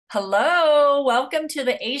Hello, welcome to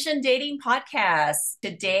the Asian Dating Podcast.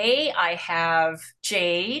 Today I have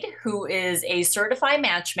Jade, who is a certified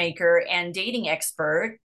matchmaker and dating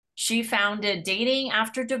expert. She founded Dating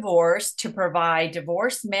After Divorce to provide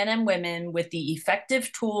divorced men and women with the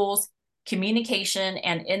effective tools, communication,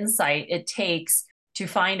 and insight it takes to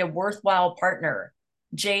find a worthwhile partner.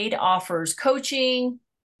 Jade offers coaching,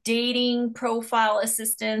 dating profile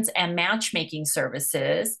assistance, and matchmaking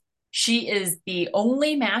services. She is the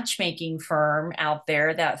only matchmaking firm out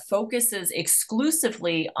there that focuses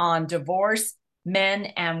exclusively on divorced men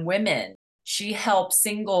and women. She helps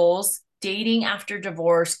singles dating after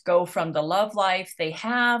divorce go from the love life they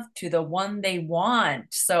have to the one they want.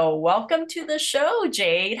 So, welcome to the show,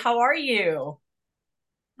 Jade. How are you?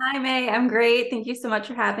 Hi, May. I'm great. Thank you so much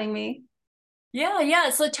for having me. Yeah.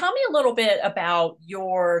 So, tell me a little bit about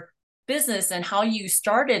your business and how you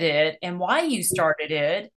started it and why you started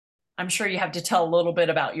it. I'm sure you have to tell a little bit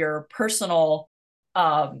about your personal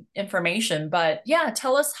information, but yeah,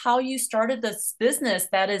 tell us how you started this business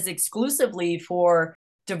that is exclusively for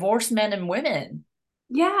divorced men and women.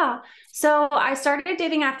 Yeah. So I started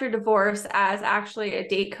Dating After Divorce as actually a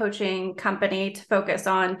date coaching company to focus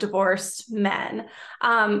on divorced men.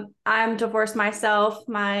 I'm divorced myself.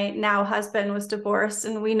 My now husband was divorced,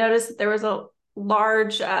 and we noticed that there was a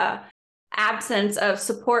large absence of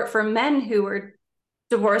support for men who were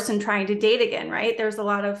divorced and trying to date again, right? There's a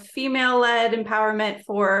lot of female-led empowerment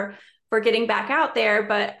for getting back out there,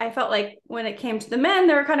 but I felt like when it came to the men,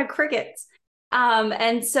 they were kind of crickets.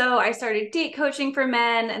 And so I started date coaching for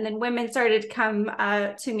men, and then women started to come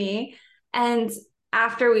to me. And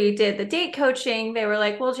after we did the date coaching, they were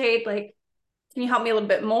like, "Well, Jade, like, can you help me a little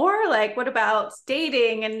bit more? Like, what about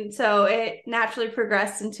dating?" And so it naturally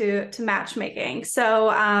progressed into matchmaking.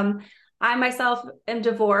 So I myself am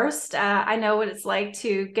divorced. I know what it's like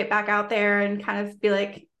to get back out there and kind of be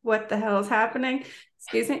like, "What the hell is happening?"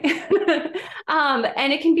 Excuse me.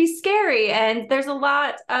 And it can be scary. And there's a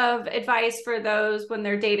lot of advice for those when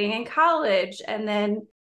they're dating in college. And then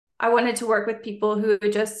I wanted to work with people who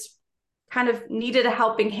just kind of needed a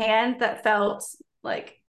helping hand that felt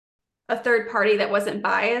like a third party that wasn't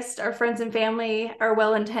biased. Our friends and family are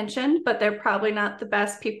well intentioned, but they're probably not the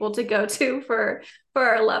best people to go to for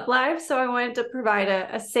our love life. So I wanted to provide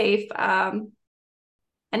a safe and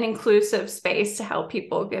inclusive space to help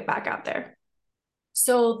people get back out there.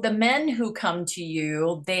 So, the men who come to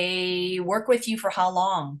you, they work with you for how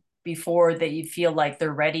long before they feel like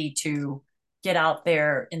they're ready to get out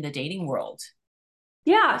there in the dating world?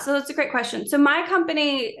 Yeah, so that's a great question. So my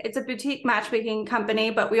company, it's a boutique matchmaking company,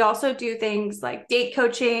 but we also do things like date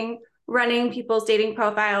coaching, running people's dating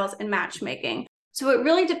profiles, and matchmaking. So it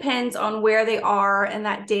really depends on where they are in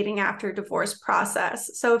that dating after divorce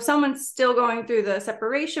process. So if someone's still going through the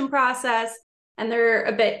separation process and they're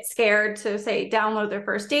a bit scared to, say, download their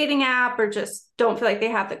first dating app or just don't feel like they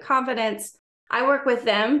have the confidence, I work with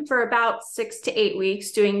them for about 6 to 8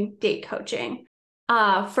 weeks doing date coaching.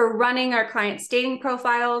 For running our clients' dating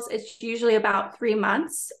profiles, it's usually about 3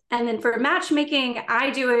 months. And then for matchmaking,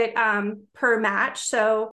 I do it per match.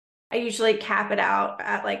 So I usually cap it out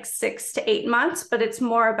at like 6 to 8 months, but it's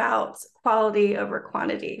more about quality over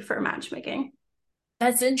quantity for matchmaking.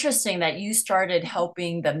 That's interesting that you started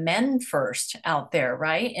helping the men first out there,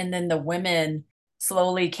 right? And then the women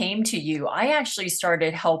slowly came to you. I actually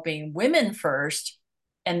started helping women first,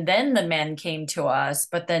 and then the men came to us.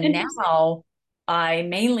 But then Interesting. now I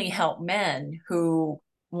mainly help men who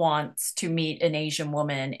want to meet an Asian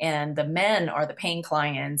woman, and the men are the paying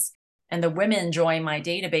clients, and the women join my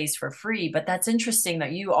database for free. But that's interesting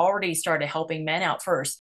that you already started helping men out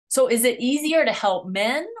first. So is it easier to help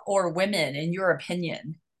men or women in your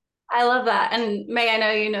opinion? I love that. And May, I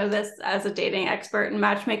know you know this as a dating expert and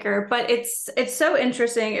matchmaker, but it's so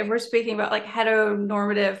interesting if we're speaking about like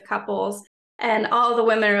heteronormative couples and all the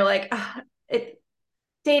women are like, "Ah, it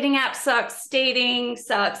dating app sucks, dating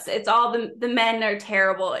sucks. It's all the men are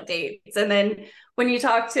terrible at dates." And then when you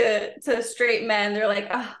talk to straight men, they're like,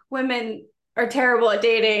 "Oh, women are terrible at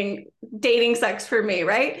dating. Dating sucks for me,"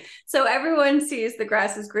 right? So everyone sees the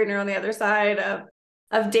grass is greener on the other side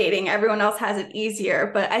of dating. Everyone else has it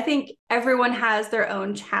easier, but I think everyone has their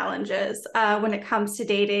own challenges when it comes to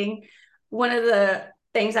dating. One of the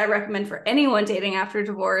things I recommend for anyone dating after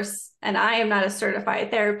divorce, and I am not a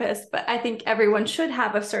certified therapist, but I think everyone should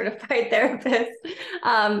have a certified therapist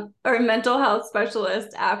or a mental health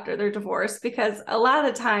specialist after their divorce, because a lot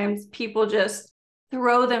of times people just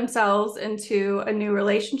throw themselves into a new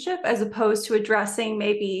relationship as opposed to addressing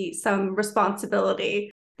maybe some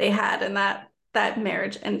responsibility they had in that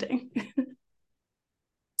marriage ending.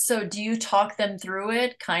 So do you talk them through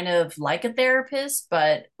it kind of like a therapist,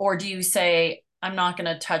 or do you say, I'm not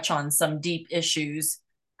going to touch on some deep issues.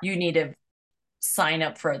 You need to sign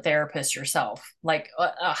up for a therapist yourself. Like,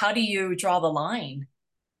 how do you draw the line?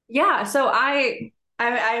 Yeah, so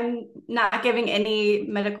I'm not giving any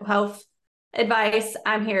medical health advice.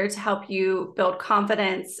 I'm here to help you build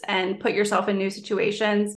confidence and put yourself in new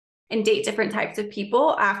situations and date different types of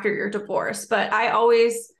people after your divorce. But I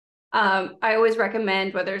always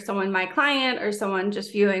recommend, whether it's someone my client or someone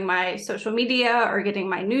just viewing my social media or getting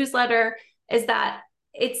my newsletter, is that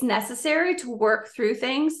it's necessary to work through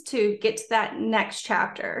things to get to that next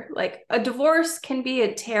chapter. Like a divorce can be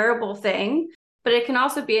a terrible thing, but it can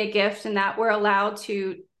also be a gift in that we're allowed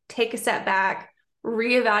to take a step back,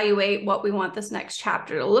 reevaluate what we want this next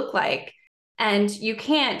chapter to look like. And you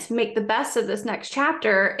can't make the best of this next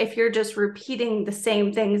chapter if you're just repeating the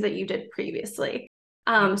same things that you did previously.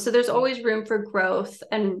 So there's always room for growth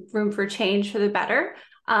and room for change for the better.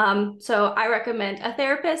 So I recommend a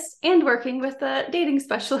therapist and working with a dating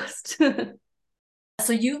specialist.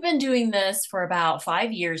 So you've been doing this for about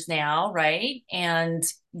 5 years now, right? And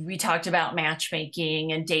we talked about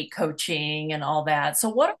matchmaking and date coaching and all that. So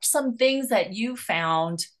what are some things that you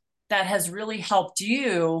found that has really helped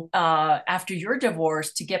you after your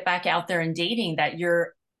divorce to get back out there and dating that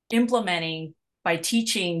you're implementing by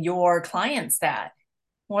teaching your clients that?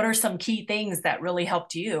 What are some key things that really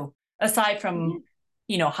helped you aside from,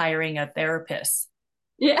 hiring a therapist?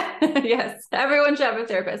 Yeah, yes. Everyone should have a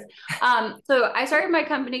therapist. So I started my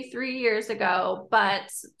company 3 years ago,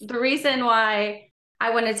 but the reason why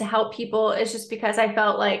I wanted to help people is just because I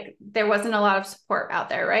felt like there wasn't a lot of support out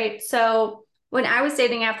there, right? So when I was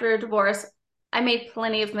dating after a divorce, I made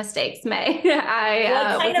plenty of mistakes, May.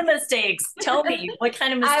 What kind of mistakes? Tell me, what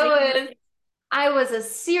kind of I mistakes? was I was a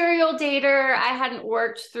serial dater. I hadn't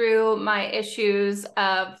worked through my issues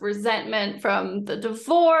of resentment from the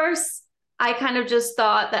divorce. I kind of just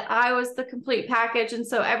thought that I was the complete package. And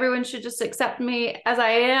so everyone should just accept me as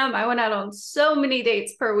I am. I went out on so many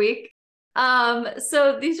dates per week.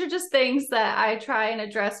 So these are just things that I try and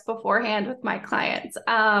address beforehand with my clients.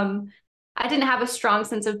 I didn't have a strong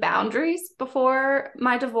sense of boundaries before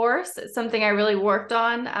my divorce. It's something I really worked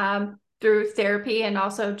on through therapy and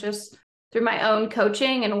also just through my own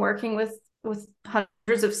coaching and working with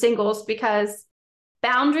hundreds of singles, because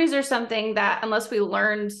boundaries are something that unless we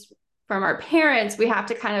learned from our parents, we have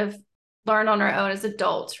to kind of learn on our own as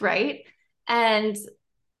adults, right? And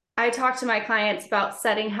I talk to my clients about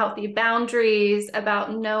setting healthy boundaries,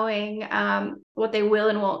 about knowing what they will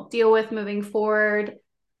and won't deal with moving forward.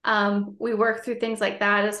 We work through things like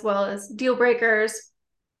that as well as deal breakers.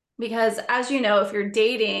 Because as you know, if you're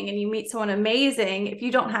dating and you meet someone amazing, if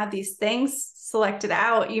you don't have these things selected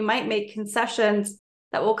out, you might make concessions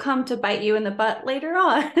that will come to bite you in the butt later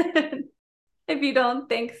on if you don't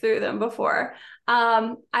think through them before.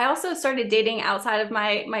 I also started dating outside of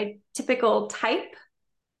my typical type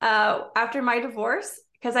after my divorce,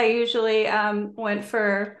 because I usually went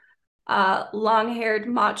for long-haired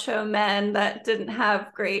macho men that didn't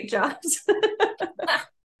have great jobs.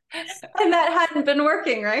 And that hadn't been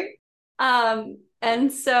working, right?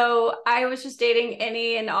 And so I was just dating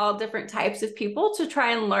any and all different types of people to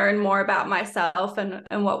try and learn more about myself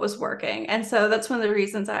and what was working. And so that's one of the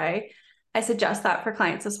reasons I suggest that for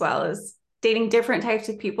clients as well, is dating different types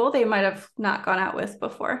of people they might have not gone out with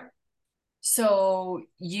before. So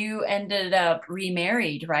you ended up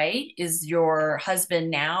remarried, right? Is your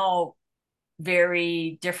husband now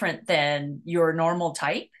very different than your normal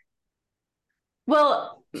type?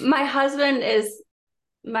 Well, my husband is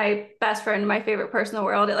my best friend, my favorite person in the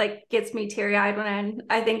world. It like gets me teary-eyed when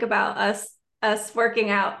I think about us working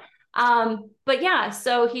out. But yeah,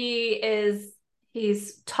 so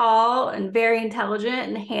he's tall and very intelligent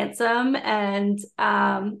and handsome and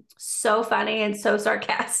so funny and so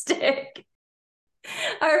sarcastic.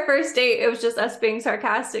 Our first date, it was just us being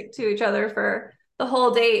sarcastic to each other for the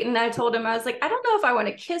whole date. And I told him, I was like, I don't know if I want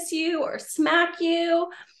to kiss you or smack you.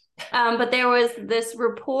 But there was this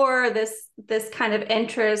rapport, this kind of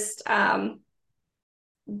interest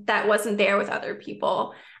that wasn't there with other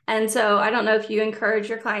people. And so I don't know if you encourage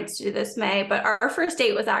your clients to do this, May, but our first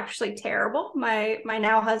date was actually terrible. My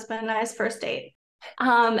now husband and I's first date.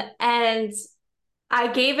 And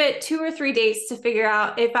I gave it 2 or 3 dates to figure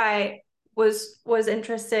out if I was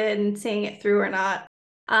interested in seeing it through or not.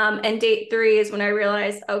 And date 3 is when I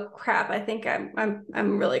realized, oh crap, I think I'm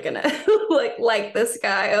really gonna like this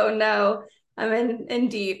guy. Oh no, I'm in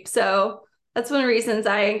deep. So that's one of the reasons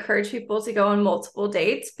I encourage people to go on multiple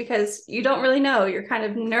dates, because you don't really know. You're kind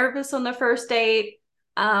of nervous on the first date.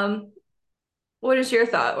 What is your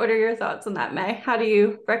thought? What are your thoughts on that, May? How do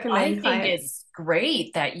you I recommend think clients? it's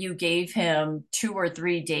great that you gave him 2 or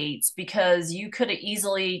 3 dates because you could have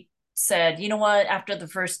easily said, you know what, after the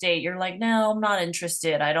first date, you're like, no, I'm not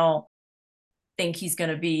interested. I don't think he's going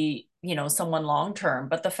to be, someone long term.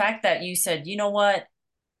 But the fact that you said, you know what,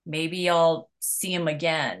 maybe I'll see him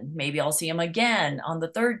again. Maybe I'll see him again on the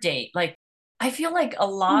third date. Like, I feel like a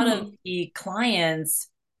lot of Mhm. the clients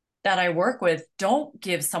that I work with don't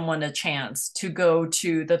give someone a chance to go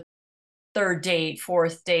to the third date,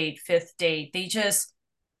 fourth date, fifth date. They just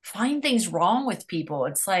find things wrong with people.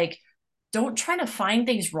 It's like, don't try to find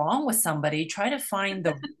things wrong with somebody. Try to find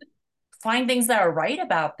things that are right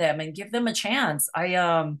about them and give them a chance.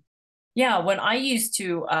 Yeah, when I used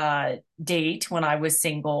to date when I was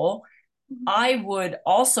single, I would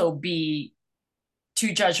also be too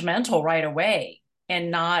judgmental right away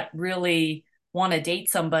and not really want to date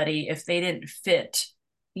somebody if they didn't fit,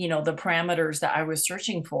 the parameters that I was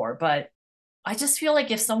searching for. But I just feel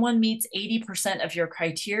like if someone meets 80% of your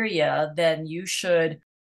criteria, then you should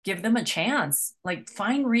give them a chance. Like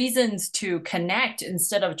find reasons to connect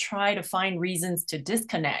instead of try to find reasons to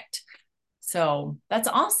disconnect. So that's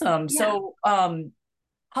awesome. Yeah. So,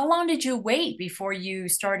 how long did you wait before you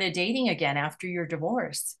started dating again after your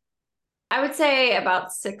divorce? I would say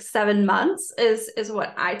about 6, 7 months is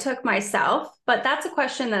what I took myself, but that's a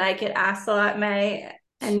question that I get asked a lot, May,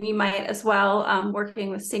 and you might as well, working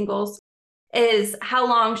with singles, is how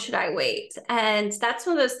long should I wait? And that's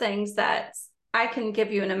one of those things that I can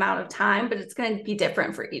give you an amount of time, but it's going to be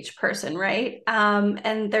different for each person, right?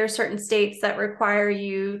 And there are certain states that require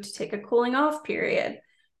you to take a cooling off period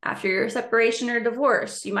after your separation or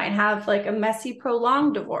divorce. You might have like a messy,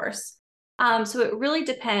 prolonged divorce. So it really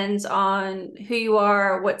depends on who you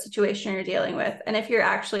are, what situation you're dealing with, and if you're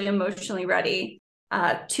actually emotionally ready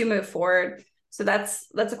to move forward. So that's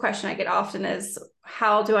a question I get often is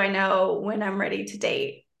how do I know when I'm ready to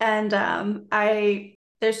date? And I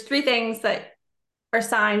there's 3 things that are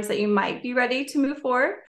signs that you might be ready to move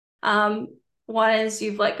forward. Um, One is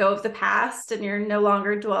you've let go of the past and you're no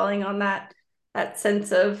longer dwelling on that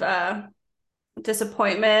sense of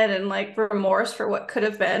disappointment and like remorse for what could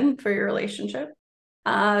have been for your relationship.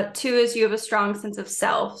 2 is you have a strong sense of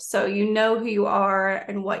self. So you know who you are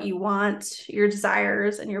and what you want, your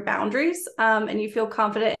desires and your boundaries, and you feel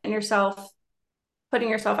confident in yourself, putting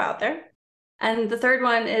yourself out there. And the third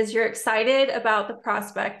one is you're excited about the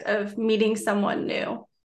prospect of meeting someone new.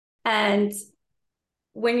 And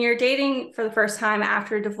when you're dating for the first time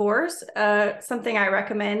after divorce, something I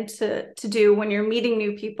recommend to do when you're meeting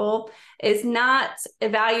new people is not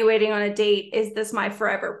evaluating on a date, is this my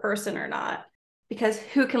forever person or not? Because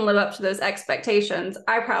who can live up to those expectations?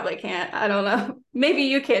 I probably can't. I don't know. Maybe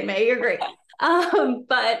you can, May. You're great.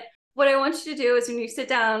 But what I want you to do is when you sit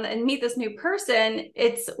down and meet this new person,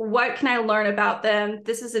 it's what can I learn about them?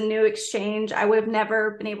 This is a new exchange I would have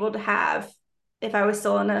never been able to have if I was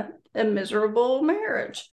still in a miserable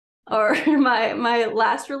marriage or my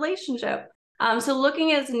last relationship. So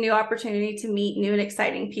looking at a new opportunity to meet new and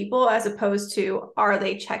exciting people as opposed to are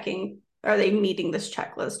they meeting this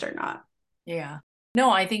checklist or not? Yeah. No,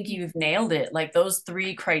 I think you've nailed it. Like those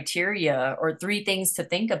 3 criteria or 3 things to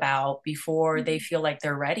think about before they feel like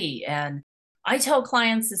they're ready. And I tell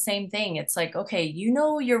clients the same thing. It's like, okay,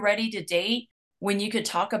 you're ready to date when you could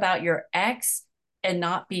talk about your ex and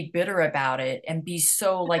not be bitter about it and be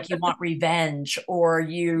so like you want revenge or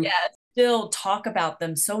you Yes. still talk about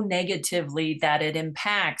them so negatively that it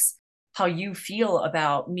impacts how you feel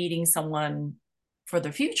about meeting someone for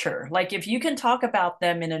the future. Like if you can talk about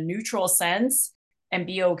them in a neutral sense and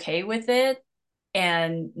be okay with it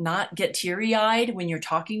and not get teary-eyed when you're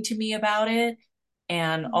talking to me about it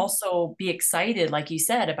and also be excited like you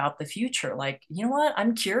said about the future. Like, you know what?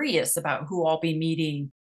 I'm curious about who I'll be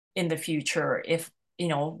meeting in the future. If,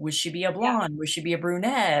 would she be a Yeah. blonde? Would she be a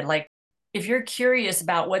brunette? Like if you're curious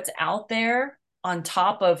about what's out there on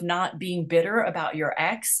top of not being bitter about your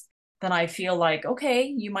ex, then I feel like, okay,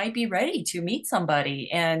 you might be ready to meet somebody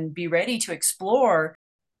and be ready to explore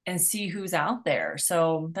and see who's out there.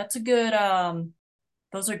 So that's a good,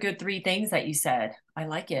 those are good 3 things that you said. I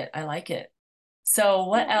like it. I like it. So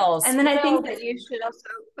what Yeah. else? And then What I think else? that you should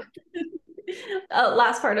also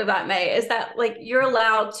last part of that, May, is that like you're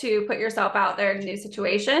allowed to put yourself out there in a new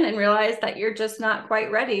situation and realize that you're just not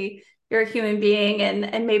quite ready. You're a human being,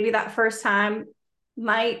 and maybe that first time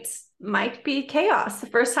might might be chaos. The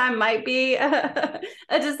first time might be a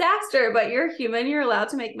disaster, but you're human. You're allowed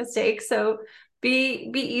to make mistakes. So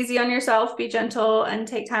be easy on yourself, be gentle, and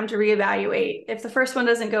take time to reevaluate. If the first one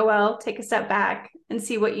doesn't go well, take a step back and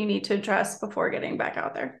see what you need to address before getting back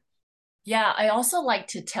out there. Yeah, I also like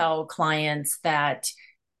to tell clients that,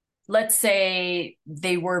 let's say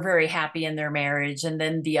they were very happy in their marriage and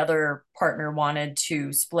then the other partner wanted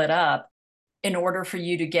to split up. In order for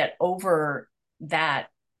you to get over that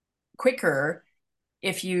quicker,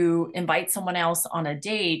 if you invite someone else on a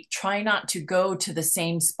date, try not to go to the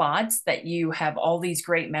same spots that you have all these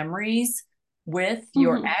great memories with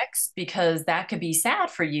your Mhm. ex, because that could be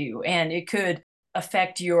sad for you and it could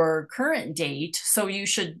affect your current date. So you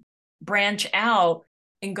should branch out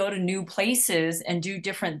and go to new places and do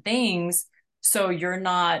different things so you're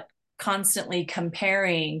not constantly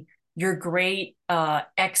comparing your great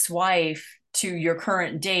ex-wife to your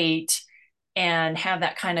current date and have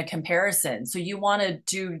that kind of comparison. So you want to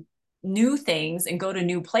do new things and go to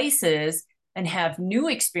new places and have new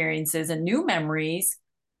experiences and new memories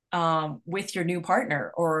with your new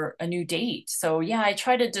partner or a new date. So yeah, I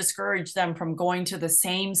try to discourage them from going to the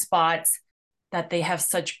same spots that they have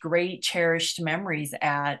such great cherished memories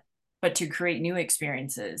at, but to create new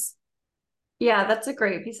experiences. Yeah, that's a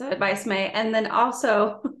great piece of advice, May. And then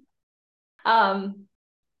also, um,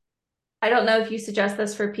 I don't know if you suggest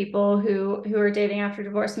this for people who are dating after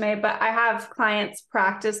divorce, May, but I have clients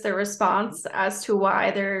practice their response as to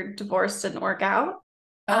why their divorce didn't work out.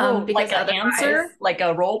 Oh, Because like an otherwise, answer, like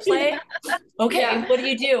a role yeah, play? Okay, yeah. what do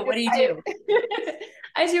you do? What do you I, do?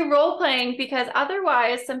 I do role playing because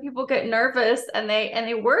otherwise some people get nervous and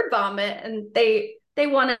they word vomit and they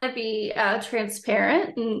want to be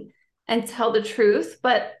transparent and tell the truth,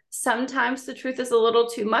 but sometimes the truth is a little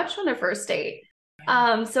too much on a first date.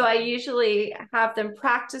 So I usually have them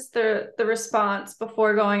practice the response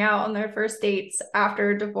before going out on their first dates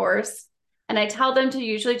after divorce. And I tell them to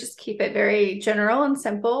usually just keep it very general and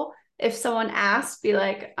simple. If someone asks, be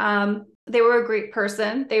like, they were a great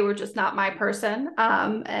person. They were just not my person.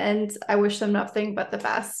 And I wish them nothing but the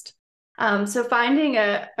best. So finding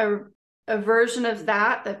a version of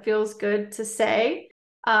that feels good to say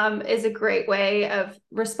is a great way of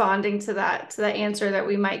responding to that answer that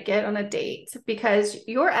we might get on a date, because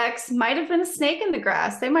your ex might have been a snake in the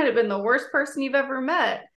grass. They might have been the worst person you've ever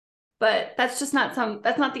met, but that's not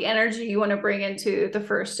the energy you want to bring into the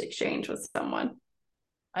first exchange with someone.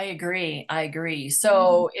 I agree. I agree. Mhm.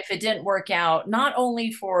 So if it didn't work out, not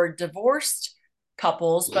only for divorced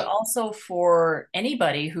couples, but also for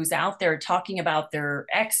anybody who's out there talking about their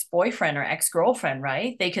ex-boyfriend or ex-girlfriend,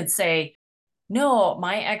 right? They could say, no,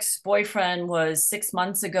 my ex-boyfriend was 6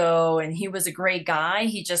 months ago and he was a great guy.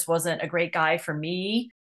 He just wasn't a great guy for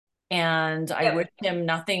me. And I wish Yep. him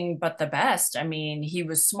nothing but the best. I mean, he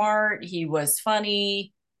was smart, he was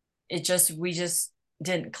funny, we just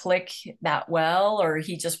didn't click that well, or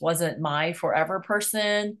he just wasn't my forever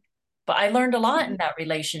person. But I learned a lot in that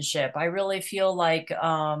relationship. I really feel like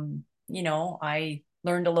I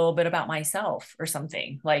learned a little bit about myself or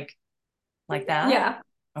something like that. Yeah.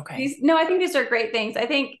 Okay. I think these are great things. I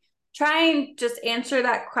think try and just answer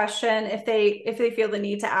that question if they feel the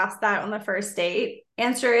need to ask that on the first date.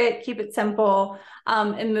 Answer it, keep it simple,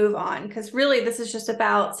 and move on. Because really, this is just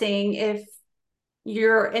about seeing if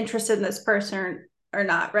you're interested in this person or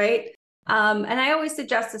not, right? And I always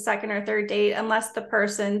suggest a second or third date unless the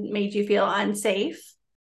person made you feel unsafe,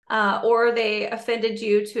 or they offended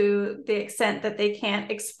you to the extent that they can't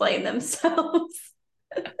explain themselves.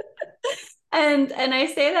 And I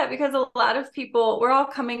say that because a lot of people, we're all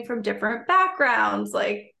coming from different backgrounds,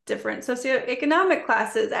 like different socioeconomic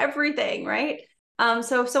classes, everything, right?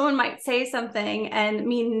 So if someone might say something and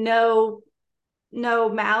mean no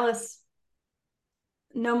malice,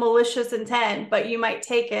 no malicious intent, but you might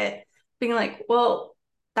take it being like, well,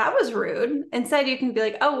 that was rude. Instead, you can be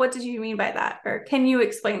like, oh, what did you mean by that? Or can you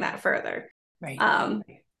explain that further? Right. Um,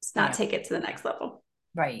 just not Yeah. take it to the next level.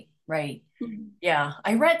 Right. Right. Mhm. Yeah.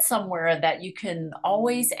 I read somewhere that you can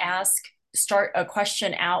always start a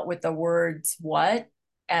question out with the words what,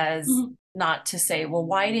 as Mhm. not to say, well,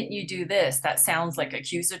 why didn't you do this? That sounds like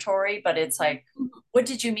accusatory, but it's like, what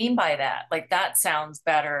did you mean by that? Like that sounds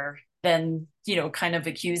better than, kind of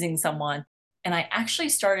accusing someone. And I actually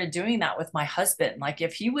started doing that with my husband. Like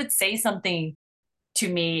if he would say something to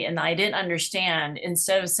me and I didn't understand,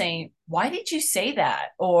 instead of saying, why did you say that?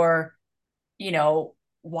 Or, you know,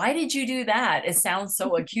 why did you do that? It sounds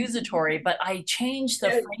so accusatory, but I changed the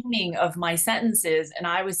Yeah. framing of my sentences and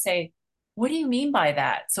I would say, what do you mean by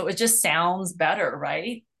that? So it just sounds better,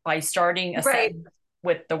 right? By starting a Right. sentence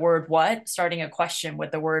with the word what, starting a question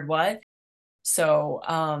with the word what. So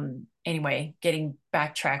anyway, getting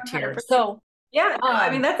backtracked here. 100%. Yeah, no, I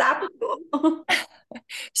mean Um that's applicable.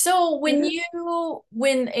 so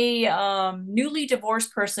when a newly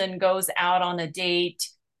divorced person goes out on a date,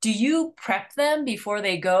 do you prep them before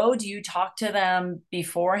they go? Do you talk to them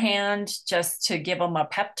beforehand just to give them a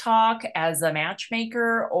pep talk as a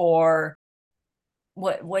matchmaker, or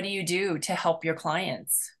what do you do to help your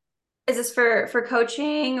clients? Is this for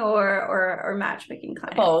coaching or matchmaking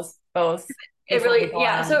clients? Both It before they really, go out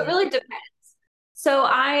yeah. on a So it date. really depends. So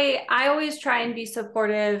I always try and be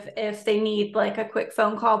supportive if they need like a quick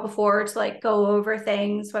phone call before to like go over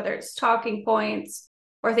things, whether it's talking points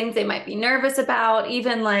or things they might be nervous about.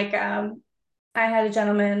 Even like I had a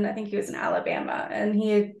gentleman, I think he was in Alabama, and he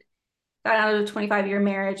had got out of a 25-year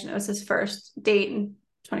marriage and it was his first date in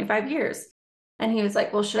 25 years. And he was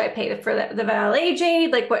like, well, should I pay for the valet,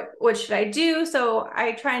 Jade? Like, what should I do? So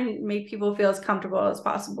I try and make people feel as comfortable as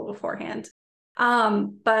possible beforehand.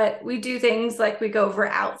 But we do things like we go over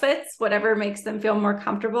outfits, whatever makes them feel more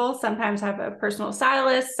comfortable. Sometimes I have a personal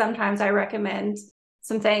stylist. Sometimes I recommend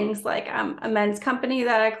some things like a men's company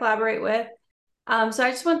that I collaborate with. So I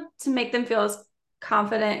just want to make them feel as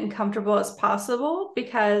confident and comfortable as possible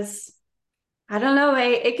because I don't know,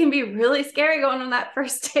 it can be really scary going on that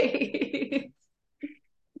first date.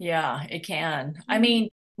 Yeah, it can. I mean,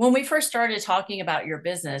 when we first started talking about your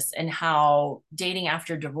business and how dating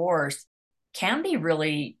after divorce can be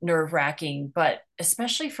really nerve-wracking, but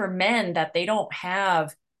especially for men that they don't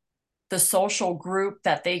have the social group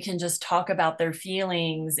that they can just talk about their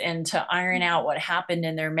feelings and to iron out what happened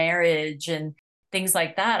in their marriage and things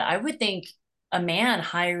like that. I would think a man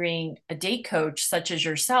hiring a date coach such as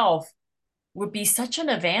yourself would be such an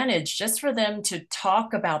advantage just for them to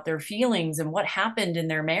talk about their feelings and what happened in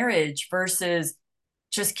their marriage versus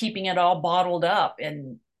just keeping it all bottled up.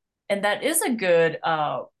 And that is a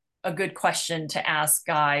good question to ask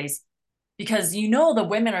guys, because you know the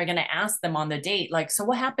women are going to ask them on the date, like, so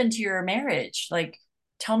what happened to your marriage? Like,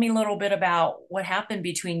 tell me a little bit about what happened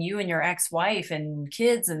between you and your ex-wife and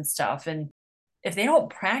kids and stuff. And if they don't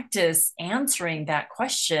practice answering that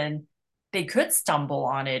question, they could stumble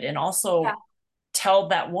on it and Yeah. also tell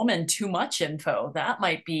that woman too much info. That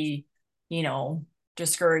might be, you know,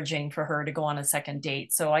 discouraging for her to go on a second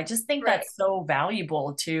date. So I just think Right. that's so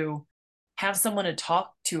valuable to have someone to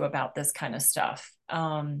talk to about this kind of stuff.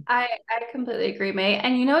 I completely agree, May.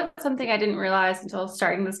 And you know, it's something I didn't realize until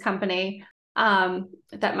starting this company,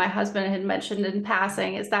 that my husband had mentioned in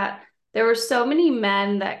passing is that there were so many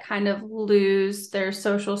men that kind of lose their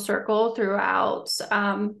social circle throughout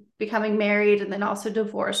becoming married and then also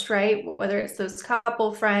divorced, right? Whether it's those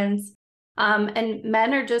couple friends. And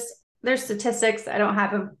men are just, there's statistics. I don't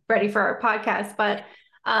have them ready for our podcast, but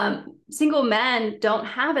single men don't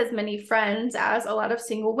have as many friends as a lot of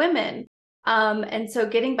single women. And so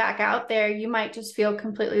getting back out there, you might just feel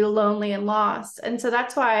completely lonely and lost. And so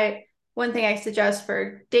that's why one thing I suggest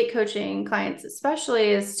for date coaching clients,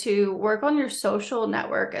 especially, is to work on your social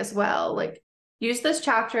network as well. Like use this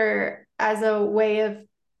chapter as a way of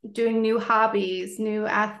doing new hobbies,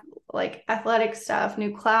 like athletic stuff,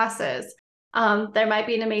 new classes. There might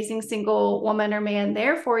be an amazing single woman or man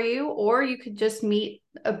there for you, or you could just meet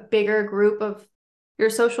a bigger group of your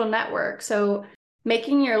social network. So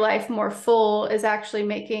making your life more full is actually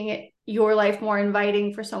making your life more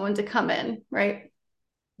inviting for someone to come in, right?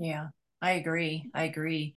 Yeah, I agree. I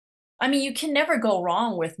agree. I mean, you can never go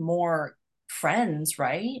wrong with more friends,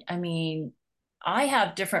 right? I mean, I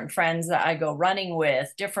have different friends that I go running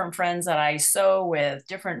with, different friends that I sew with,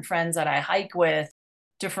 different friends that I hike with,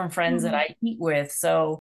 different friends that Mhm. I eat with.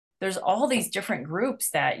 So there's all these different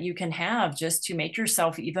groups that you can have just to make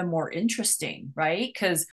yourself even more interesting, right?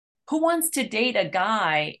 Because who wants to date a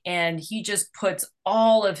guy and he just puts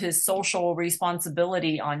all of his social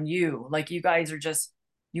responsibility on you? Like you guys are just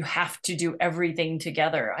you have to do everything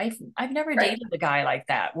together. I've never Right. dated a guy like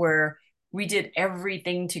that where we did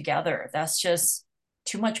everything together. That's just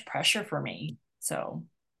too much pressure for me. So,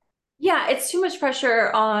 Yeah, it's too much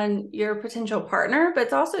pressure on your potential partner, but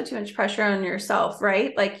it's also too much pressure on yourself,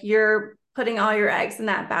 right? Like you're putting all your eggs in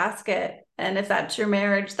that basket. And if that's your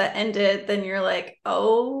marriage that ended, then you're like,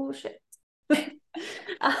 oh shit.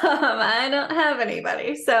 I don't have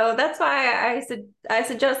anybody. So that's why I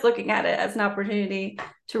suggest looking at it as an opportunity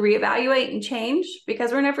to reevaluate and change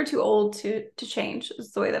because we're never too old to change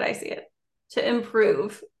is the way that I see it. To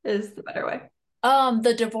improve is the better way.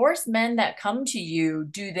 the divorced men that come to you,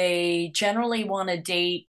 do they generally want to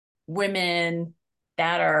date women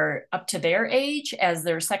that are up to their age as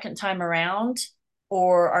their second time around?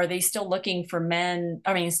 Or are they still looking for men?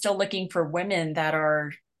 I mean, still looking for women that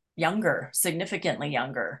are younger, significantly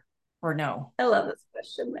younger, or no? I love this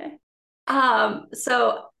question, May.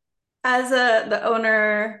 So as the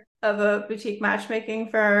owner of a boutique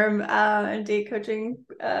matchmaking firm and date coaching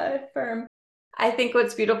firm, I think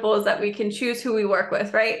what's beautiful is that we can choose who we work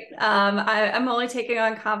with, right? I'm only taking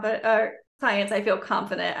on clients I feel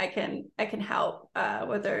confident I can help,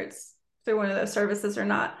 whether it's through one of those services or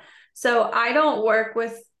not. So I don't work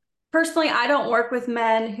with personally, I don't work with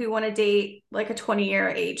men who want to date like a 20-year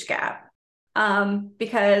age gap,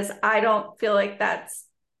 because I don't feel like that's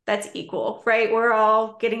equal, right? We're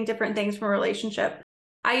all getting different things from a relationship.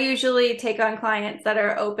 I usually take on clients that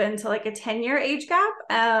are open to like a 10-year age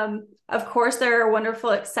gap. Of course, there are wonderful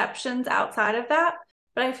exceptions outside of that,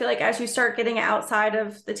 but I feel like as you start getting outside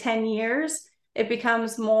of the 10 years, it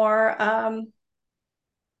becomes more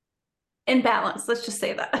in balance. Let's just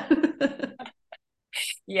say that.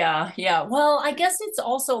 Yeah, yeah. Well, I guess it's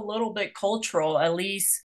also a little bit cultural. At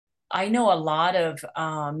least I know a lot of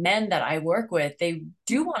men that I work with, they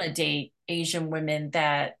do want to date Asian women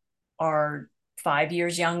that are 5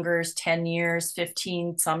 years younger, 10 years,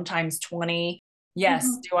 15, sometimes 20. Yes.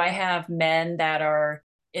 Mhm. Do I have men that are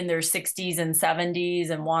in their 60s and 70s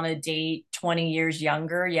and want to date 20 years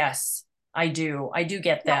younger? Yes, I do. I do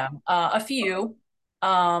get Yeah. them. A few.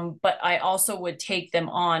 But I also would take them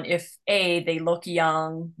on if A, they look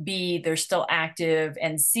young, B, they're still active,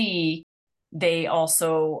 and C, they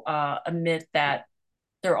also admit that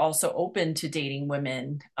they're also open to dating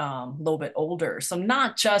women a little bit older. So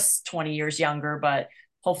not just 20 years younger, but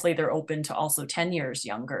hopefully they're open to also 10 years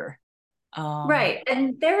younger. Right.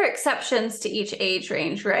 And there are exceptions to each age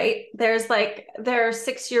range, right? There are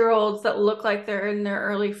 6-year olds that look like they're in their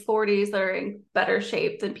early 40s that are in better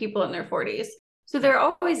shape than people in their 40s. So Yeah. there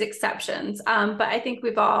are always exceptions. But I think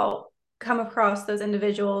we've all come across those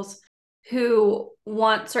individuals who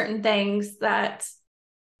want certain things that,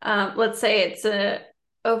 let's say it's a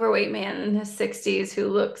overweight man in his 60s who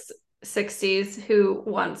looks 60s, who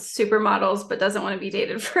wants supermodels but doesn't want to be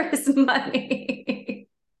dated for his money.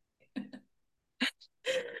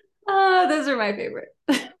 Those are my favorite.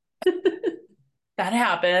 That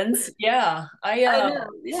happens. Yeah. I know.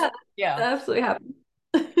 Yeah, Yeah. that absolutely happens.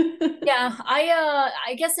 Yeah,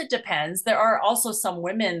 I guess it depends. There are also some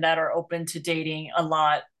women that are open to dating a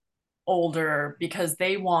lot older because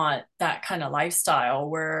they want that kind of lifestyle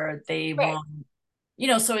where they Right.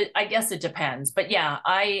 want, so I guess it depends. But yeah,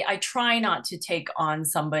 I try not to take on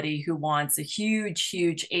somebody who wants a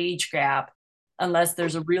huge age gap unless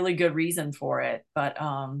there's a really good reason for it.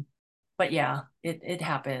 But yeah, it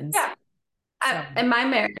happens. Yeah. So In my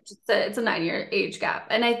marriage, it's a 9-year age gap.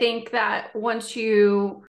 And I think that what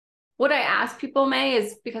I ask people, May,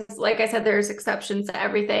 is because, like I said, there's exceptions to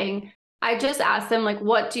everything. I just ask them, like,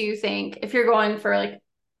 what do you think if you're going for like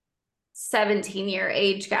 17-year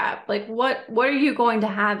age gap, like what are you going to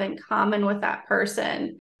have in common with that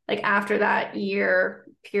person, like after that year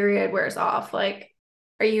period wears off? Like,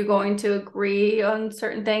 are you going to agree on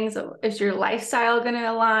certain things? Is your lifestyle going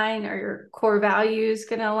to align? Are your core values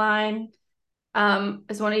going to align?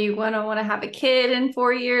 Is one of you going to want to have a kid in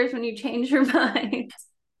 4 years when you change your mind?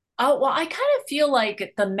 oh, well, I kind of feel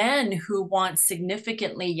like the men who want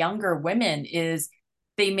significantly younger women is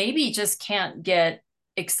they maybe just can't get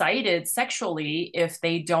excited sexually if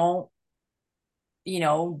they don't,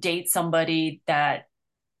 date somebody that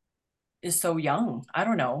is so young. I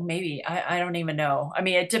don't know. Maybe I don't even know. I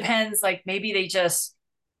mean, it depends. Like maybe they just,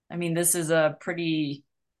 I mean, this is a pretty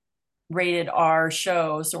rated R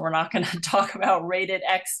show, so we're not going to talk about rated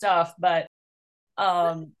X stuff, but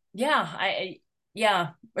yeah, yeah,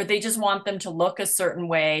 or they just want them to look a certain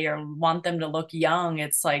way or want them to look young.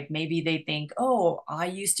 It's like maybe they think, oh, I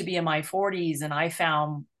used to be in my 40s and I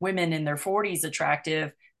found women in their 40s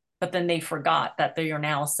attractive, but then they forgot that they are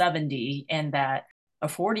now 70 and that a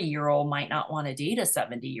 40-year-old might not want to date a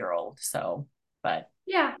 70-year-old. So, but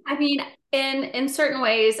Yeah, I mean, in certain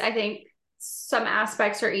ways, I think some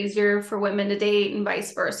aspects are easier for women to date and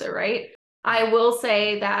vice versa, right? I will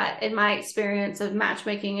say that in my experience of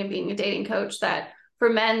matchmaking and being a dating coach, that for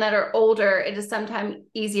men that are older, it is sometimes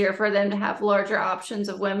easier for them to have larger options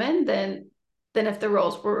of women than if the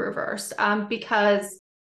roles were reversed, because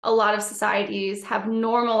a lot of societies have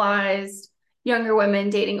normalized younger women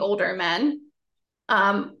dating older men,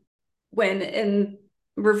 when in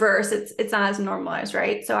reverse, it's not as normalized,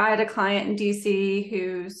 right? So I had a client in DC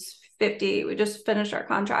who's 50. We just finished our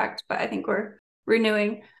contract, but I think we're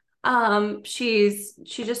renewing. She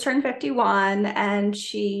just turned 51 and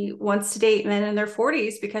she wants to date men in their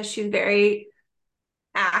 40s because she's very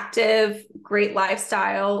active, great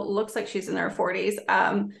lifestyle, looks like she's in their 40s.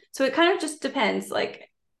 So it kind of just depends. Like,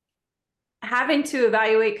 having to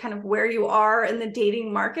evaluate kind of where you are in the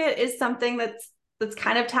dating market is something that's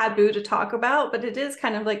kind of taboo to talk about, but it is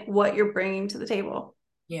kind of like what you're bringing to the table.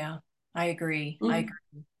 yeah, I agree. I Mhm.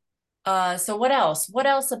 agree. So what else? What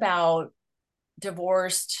else about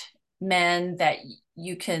divorced men that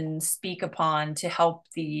you can speak upon to help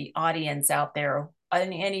the audience out there?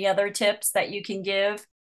 Any other tips that you can give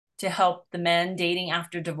to help the men dating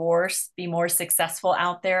after divorce be more successful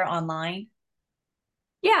out there online?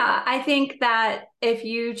 Yeah, I think that if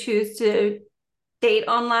you choose to date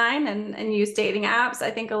online and use dating apps,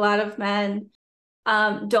 I think a lot of men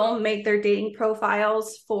don't make their dating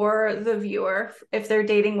profiles for the viewer. If they're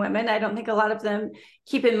dating women, I don't think a lot of them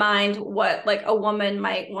keep in mind what like a woman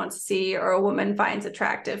might want to see or a woman finds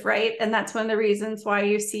attractive, right? And that's one of the reasons why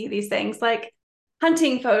you see these things like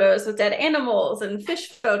hunting photos with dead animals and fish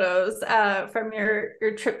photos from your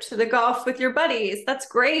trip to the golf with your buddies. That's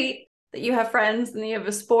great that you have friends and you have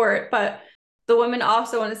a sport, but the women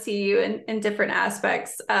also want to see you in different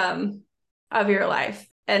aspects of your life.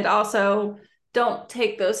 And also don't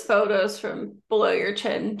take those photos from below your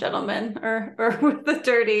chin, gentlemen, or with a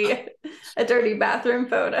dirty bathroom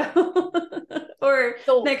photo or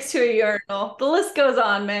So next to a urinal. The list goes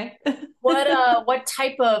on, May. what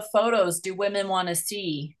type of photos do women want to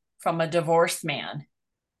see from a divorced man?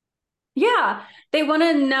 Yeah, they want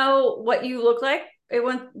to know what you look like. They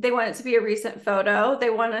want it to be a recent photo. They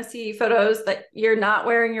want to see photos that you're not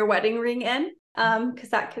wearing your wedding ring in, because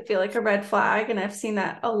that could feel like a red flag, and I've seen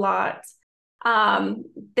that a lot.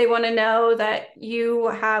 They want to know that you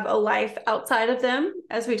have a life outside of them,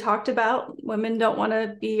 as we talked about. Women don't want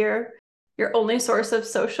to be your only source of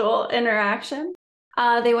social interaction.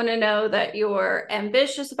 They want to know that you're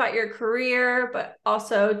ambitious about your career, but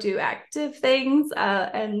also do active things,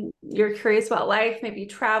 and you're curious about life, maybe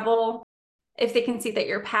travel. If they can see that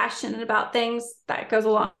you're passionate about things, that goes a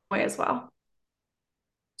long way as well.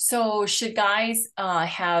 So should guys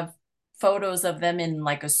have photos of them in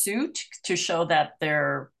like a suit to show that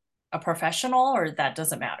they're a professional, or that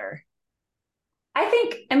doesn't matter?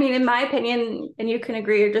 I mean, in my opinion, and you can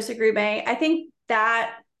agree or disagree, May, I think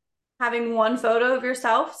that having one photo of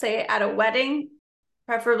yourself, say at a wedding,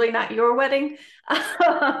 preferably not your wedding,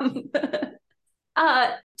 um,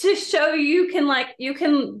 to show you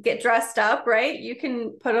can get dressed up, right? You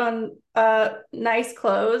can put on nice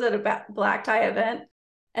clothes at a black tie event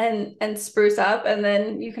and spruce up, and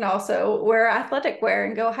then you can also wear athletic wear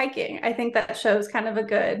and go hiking. I think that shows kind of a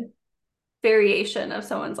good variation of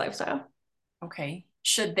someone's lifestyle. Okay.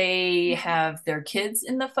 Should they have their kids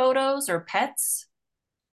in the photos or pets?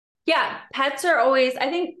 Yeah, pets are always,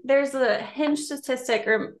 I think there's a Hinge statistic,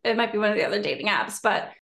 or it might be one of the other dating apps,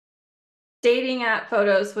 but dating app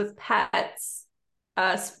photos with pets,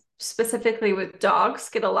 specifically with dogs,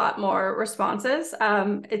 get a lot more responses.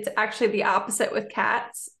 It's actually the opposite with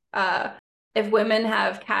cats. If women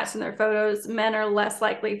have cats in their photos, men are less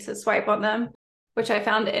likely to swipe on them, which I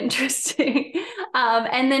found interesting.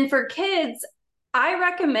 And then for kids, I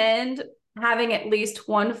recommend having at least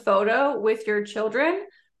one photo with your children.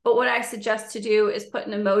 But what I suggest to do is put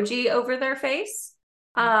an emoji over their face.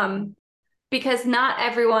 Because not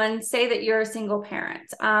everyone, say that you're a single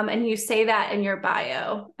parent, and you say that in your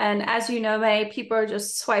bio. And as you know, May, people are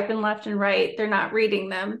just swiping left and right. They're not reading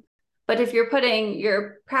them. But if you're putting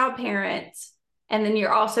your proud parent, and then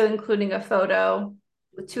you're also including a photo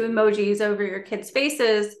with two emojis over your kids'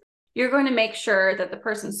 faces, you're going to make sure that the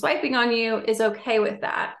person swiping on you is okay with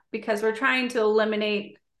that, because we're trying to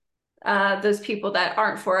eliminate those people that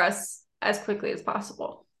aren't for us as quickly as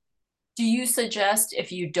possible. Do you suggest,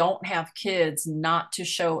 if you don't have kids, not to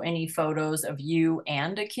show any photos of you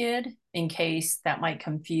and a kid in case that might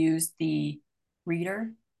confuse the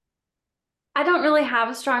reader? I don't really have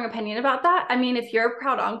a strong opinion about that. I mean, if you're a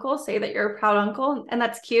proud uncle, say that you're a proud uncle, and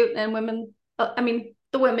that's cute. And women, I mean,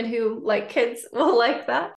 the women who like kids will like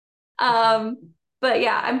that. But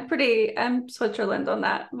yeah, I'm Switzerland on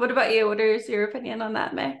that. What about you? What is your opinion on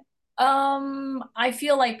that, May? I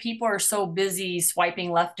feel like people are so busy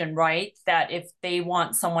swiping left and right that if they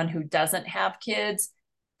want someone who doesn't have kids,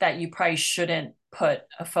 that you probably shouldn't put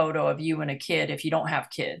a photo of you and a kid if you don't have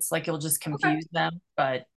kids. Like you'll just Okay. confuse them.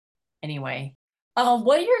 But anyway,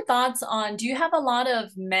 what are your thoughts on, do you have a lot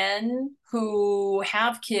of men who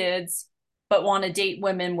have kids but want to date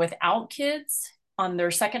women without kids on their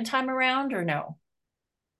second time around, or no?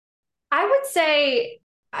 I would say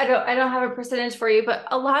I don't have a percentage for you, but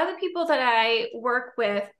a lot of the people that I work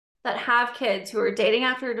with that have kids who are dating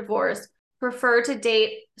after a divorce prefer to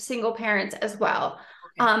date single parents as well.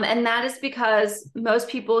 Okay. And that is because most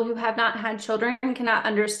people who have not had children cannot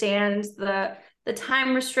understand the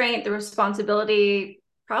time restraint, the responsibility,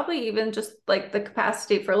 probably even just like the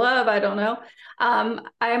capacity for love. I don't know. I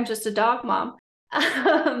am just a dog mom.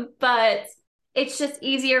 But it's just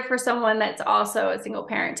easier for someone that's also a single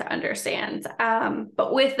parent to understand.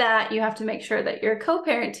 But with that, you have to make sure that you're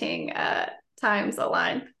co-parenting times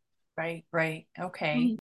align. Right, right. Okay.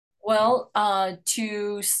 Mhm. Well,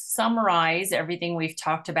 to summarize everything we've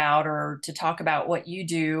talked about or to talk about what you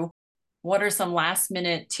do, what are some last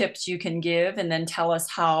minute tips you can give? And then tell us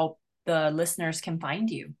how the listeners can find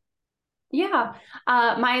you. Yeah.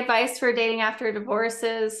 My advice for dating after divorce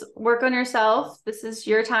is work on yourself. This is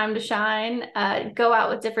your time to shine. Go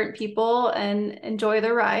out with different people and enjoy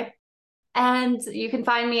the ride. And you can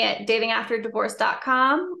find me at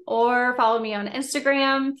datingafterdivorce.com or follow me on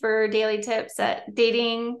Instagram for daily tips at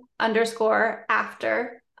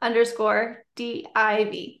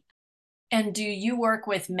dating_after_div. And do you work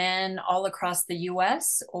with men all across the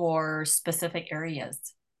US or specific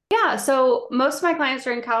areas? Yeah, so most of my clients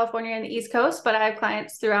are in California and the East Coast, but I have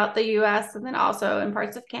clients throughout the US and then also in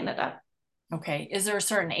parts of Canada. Okay. Is there a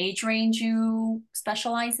certain age range you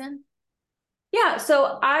specialize in? Yeah,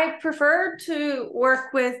 so I prefer to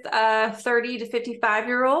work with 30 to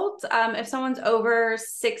 55-year-olds. If someone's over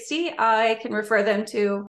 60, I can refer them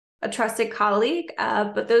to a trusted colleague,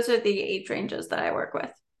 but those are the age ranges that I work with.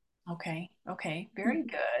 Okay. Okay. Very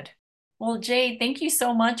good. Well, Jade, thank you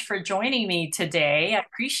so much for joining me today. I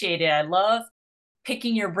appreciate it. I love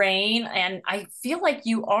picking your brain, and I feel like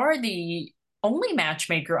you are the only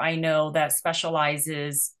matchmaker I know that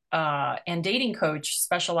specializes and dating coach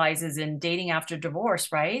specializes in dating after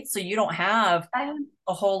divorce, right? So you don't have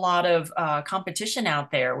a whole lot of competition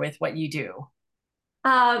out there with what you do.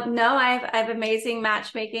 No, I have amazing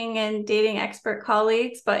matchmaking and dating expert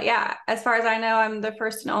colleagues, but yeah, as far as I know, I'm the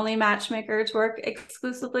first and only matchmaker to work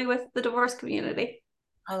exclusively with the divorce community.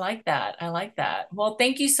 I like that. I like that. Well,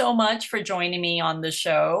 thank you so much for joining me on the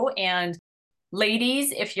show. And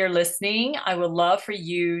ladies, if you're listening, I would love for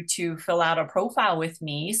you to fill out a profile with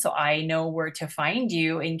me so I know where to find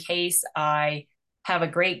you in case I have a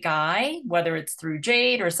great guy, whether it's through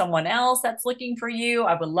Jade or someone else that's looking for you.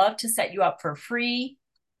 I would love to set you up for free.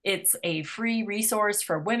 It's a free resource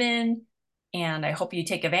for women, and I hope you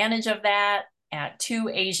take advantage of that at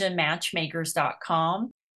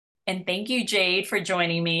twoasianmatchmakers.com. And thank you, Jade, for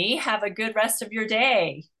joining me. Have a good rest of your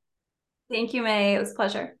day. Thank you, May. It was a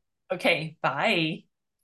pleasure. Okay, bye.